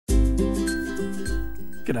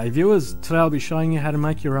G'day viewers, today I'll be showing you how to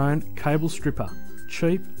make your own cable stripper.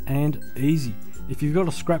 Cheap and easy. If you've got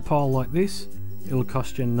a scrap pile like this, it'll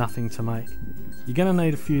cost you nothing to make. You're going to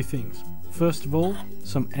need a few things. First of all,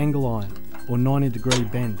 some angle iron or 90-degree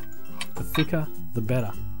bend. The thicker, the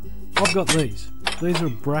better. I've got these. These are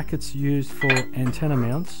brackets used for antenna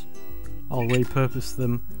mounts. I'll repurpose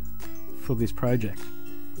them for this project.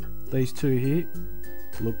 These two here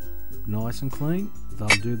look nice and clean. They'll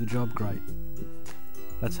do the job great.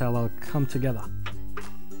 That's how they'll come together.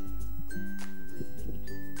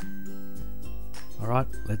 Alright,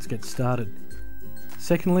 let's get started.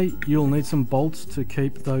 Secondly, you'll need some bolts to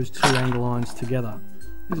keep those two angle irons together.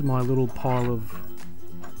 Here's my little pile of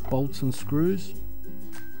bolts and screws.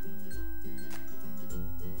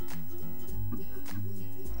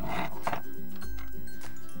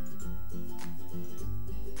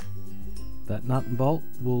 That nut and bolt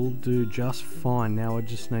will do just fine. Now I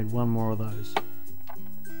just need one more of those.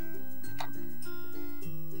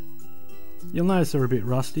 You'll notice they're a bit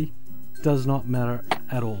rusty. Does not matter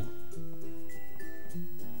at all.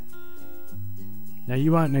 Now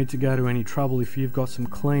you won't need to go to any trouble if you've got some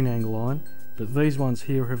clean angle iron, but these ones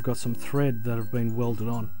here have got some thread that have been welded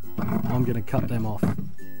on. I'm going to cut them off.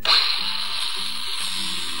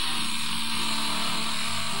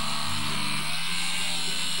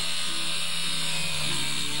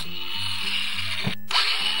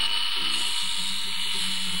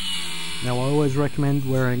 Now I always recommend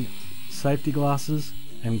wearing safety glasses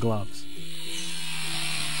and gloves.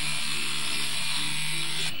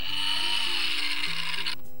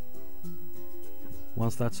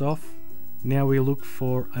 Once that's off, now we look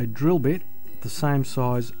for a drill bit the same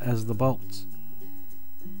size as the bolts.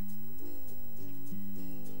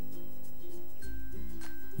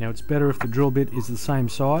 Now it's better if the drill bit is the same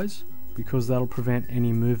size because that'll prevent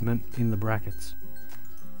any movement in the brackets.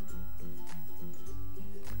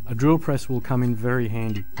 A drill press will come in very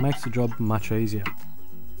handy, makes the job much easier.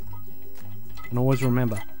 And always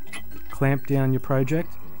remember, clamp down your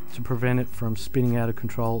project to prevent it from spinning out of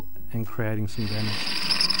control and creating some damage.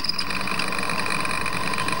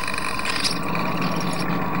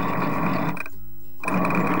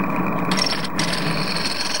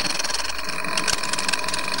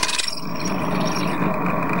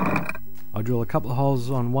 I drill a couple of holes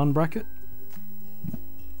on one bracket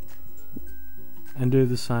and do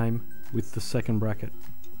the same with the second bracket.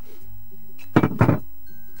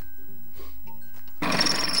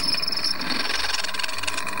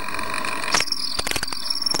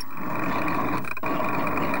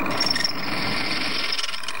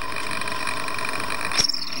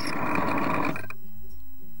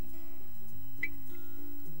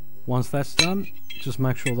 Once that's done, just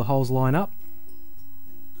make sure the holes line up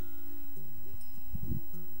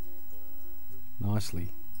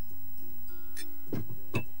nicely.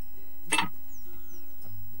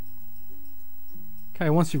 Okay,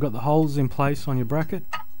 once you've got the holes in place on your bracket,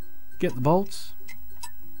 get the bolts,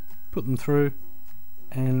 put them through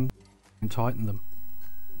and tighten them.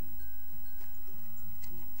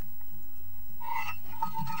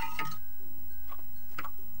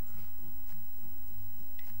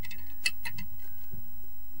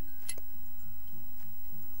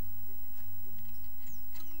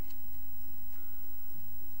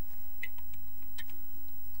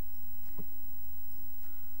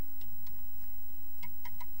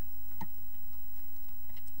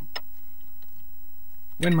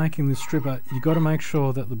 When making the stripper, you've got to make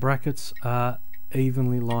sure that the brackets are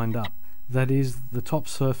evenly lined up. That is, the top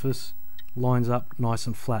surface lines up nice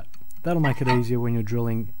and flat. That'll make it easier when you're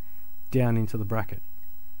drilling down into the bracket.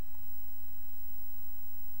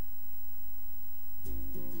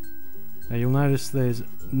 Now you'll notice there's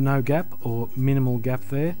no gap or minimal gap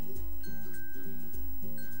there.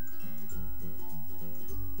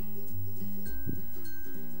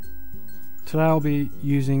 Today I'll be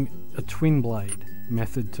using a twin blade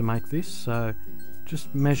method to make this, so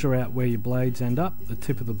just measure out where your blades end up. The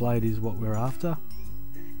tip of the blade is what we're after.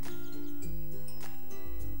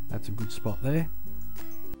 That's a good spot there.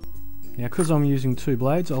 Now because I'm using two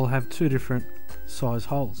blades, I'll have two different size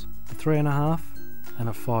holes, a 3.5 and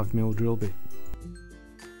a 5mm drill bit.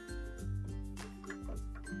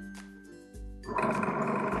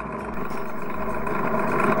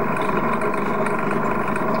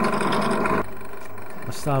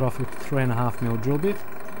 Start off with the 3.5mm drill bit.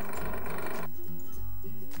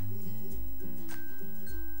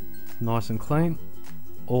 Nice and clean,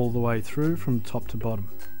 all the way through from top to bottom.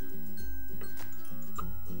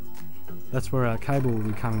 That's where our cable will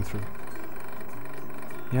be coming through.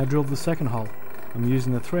 Now drill the second hole. I'm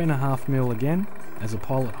using the 3.5mm again as a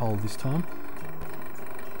pilot hole this time.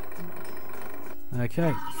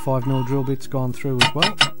 Okay, 5mm drill bit's gone through as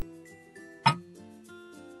well.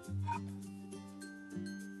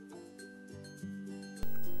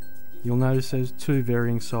 You'll notice there's two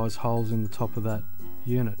varying size holes in the top of that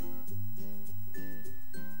unit.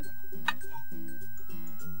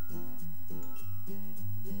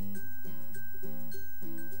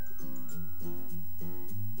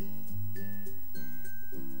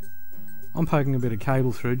 I'm poking a bit of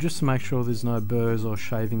cable through just to make sure there's no burrs or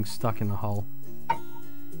shavings stuck in the hole.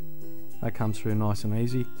 That comes through nice and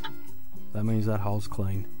easy. That means that hole's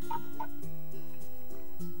clean.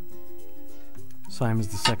 Same as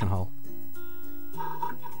the second hole.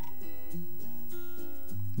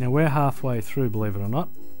 Now we're halfway through, believe it or not.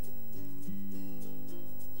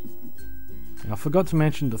 Now I forgot to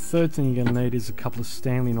mention the third thing you're going to need is a couple of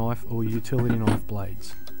Stanley knife or utility knife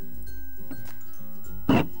blades.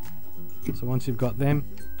 So once you've got them,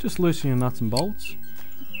 just loosen your nuts and bolts.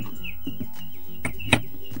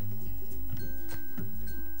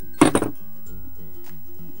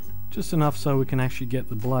 Just enough so we can actually get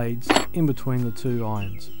the blades in between the two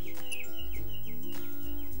irons.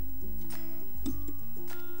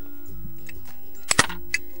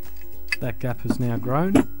 That gap has now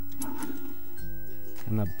grown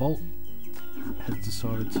and that bolt has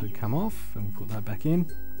decided to come off, and we put that back in.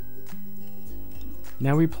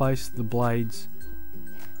 Now we place the blades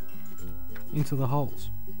into the holes.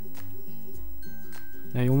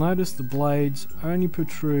 Now you'll notice the blades only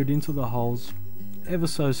protrude into the holes ever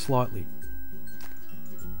so slightly.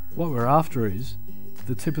 What we're after is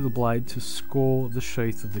the tip of the blade to score the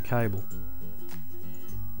sheath of the cable.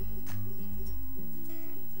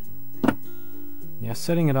 Now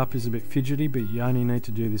setting it up is a bit fidgety, but you only need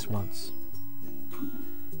to do this once.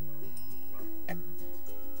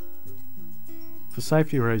 For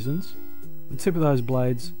safety reasons, the tip of those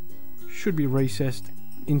blades should be recessed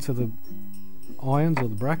into the irons or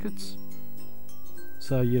the brackets,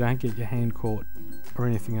 so you don't get your hand caught or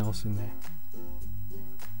anything else in there.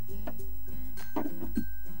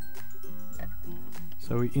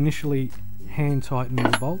 So we initially hand tighten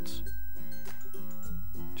the bolts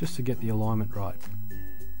just to get the alignment right.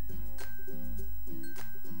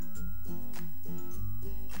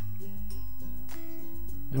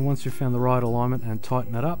 And once you've found the right alignment and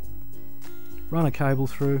tighten it up, run a cable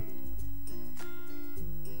through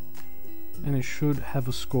and it should have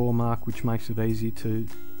a score mark which makes it easy to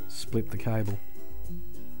split the cable.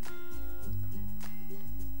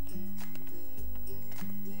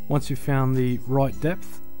 Once you've found the right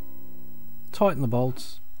depth, tighten the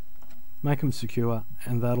bolts, make them secure,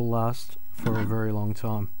 and that'll last for a very long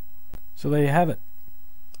time. So there you have it,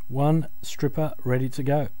 one stripper ready to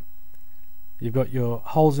go. You've got your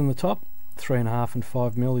holes in the top, 3.5 and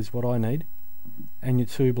 5mm is what I need, and your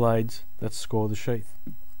two blades that score the sheath.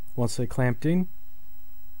 Once they're clamped in,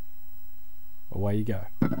 away you go.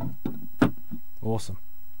 Awesome.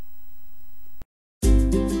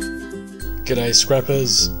 G'day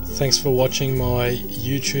scrappers, thanks for watching my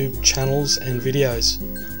YouTube channels and videos.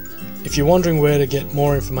 If you're wondering where to get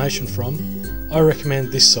more information from, I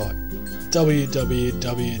recommend this site,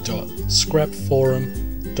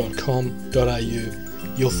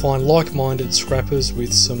 www.scrapforum.com.au. You'll find like-minded scrappers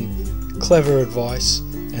with some clever advice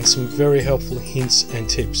and some very helpful hints and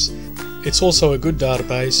tips. It's also a good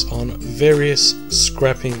database on various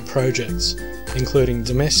scrapping projects, including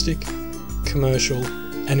domestic, commercial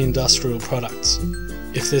and industrial products.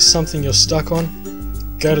 If there's something you're stuck on,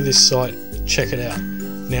 go to this site, check it out.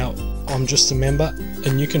 Now, I'm just a member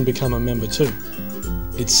and you can become a member too.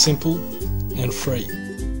 It's simple and free.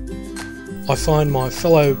 I find my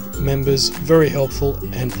fellow members very helpful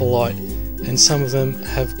and polite, and some of them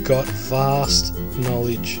have got vast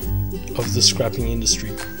knowledge of the scrapping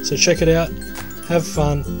industry. So check it out, have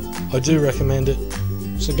fun, I do recommend it,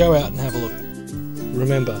 so go out and have a look.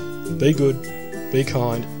 Remember, be good, be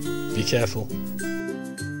kind, be careful.